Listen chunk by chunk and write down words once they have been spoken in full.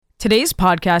Today's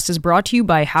podcast is brought to you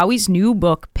by Howie's new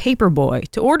book, Paperboy.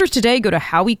 To order today, go to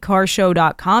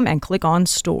howiecarshow.com and click on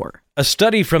store. A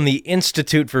study from the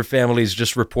Institute for Families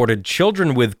just reported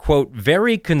children with, quote,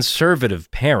 very conservative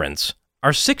parents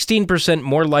are 16%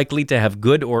 more likely to have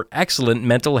good or excellent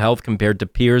mental health compared to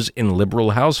peers in liberal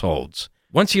households.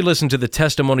 Once you listen to the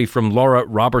testimony from Laura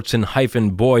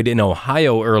Robertson-Boyd in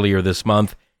Ohio earlier this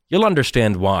month, you'll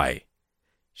understand why.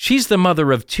 She's the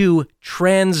mother of 2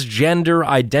 transgender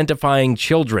identifying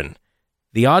children.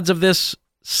 The odds of this,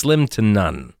 slim to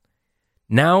none.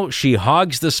 Now she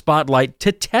hogs the spotlight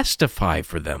to testify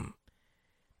for them.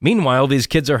 Meanwhile, these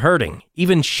kids are hurting.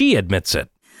 Even she admits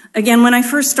it. Again, when I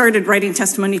first started writing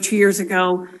testimony 2 years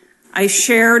ago, I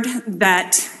shared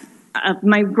that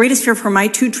my greatest fear for my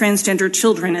 2 transgender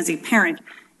children as a parent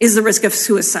is the risk of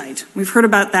suicide. We've heard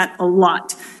about that a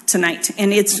lot tonight,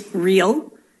 and it's real.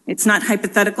 It's not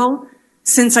hypothetical.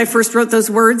 Since I first wrote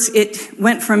those words, it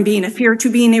went from being a fear to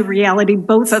being a reality.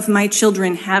 Both of my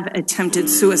children have attempted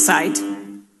suicide.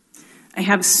 I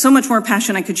have so much more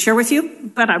passion I could share with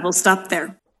you, but I will stop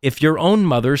there. If your own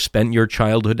mother spent your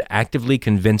childhood actively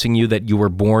convincing you that you were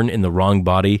born in the wrong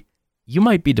body, you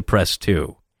might be depressed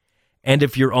too. And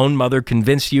if your own mother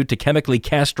convinced you to chemically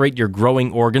castrate your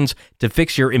growing organs to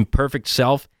fix your imperfect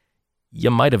self,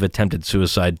 you might have attempted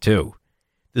suicide too.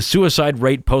 The suicide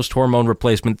rate post-hormone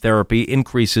replacement therapy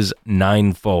increases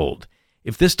 9-fold.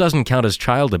 If this doesn't count as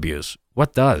child abuse,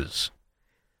 what does?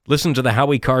 Listen to The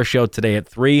Howie Carr Show today at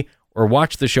 3, or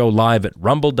watch the show live at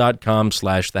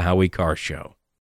rumble.com/The Howie Carr Show.